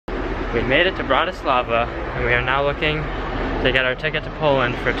We made it to Bratislava, and we are now looking to get our ticket to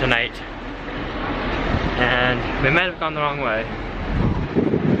Poland for tonight. And we might have gone the wrong way.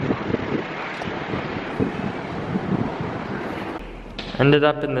 Ended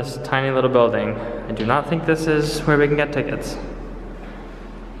up in this tiny little building. I do not think this is where we can get tickets.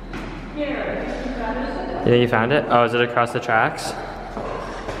 You think you found it? Oh, is it across the tracks?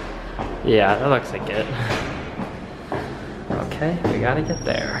 Yeah, that looks like it. Okay, we gotta get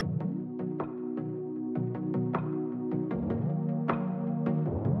there.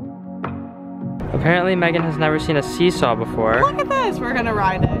 Apparently Megan has never seen a seesaw before. Look at this, we're gonna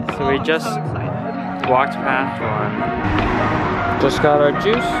ride it. So we just walked past one. Just got our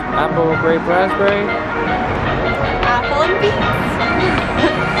juice, apple, grape, raspberry. Apple and beets.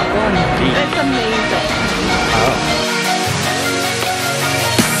 Apple and beets. It's amazing. Oh.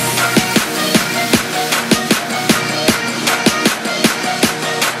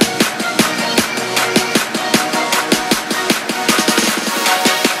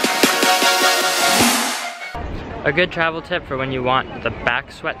 A good travel tip for when you want the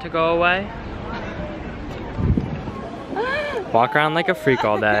back sweat to go away. Walk around like a freak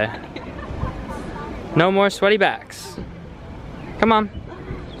all day. No more sweaty backs. Come on.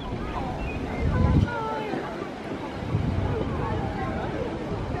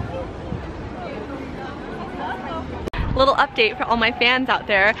 Little update for all my fans out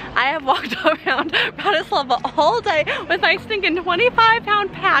there. I have walked around Bratislava all day with my stinking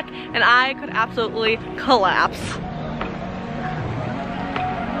 25-pound pack and I could absolutely collapse.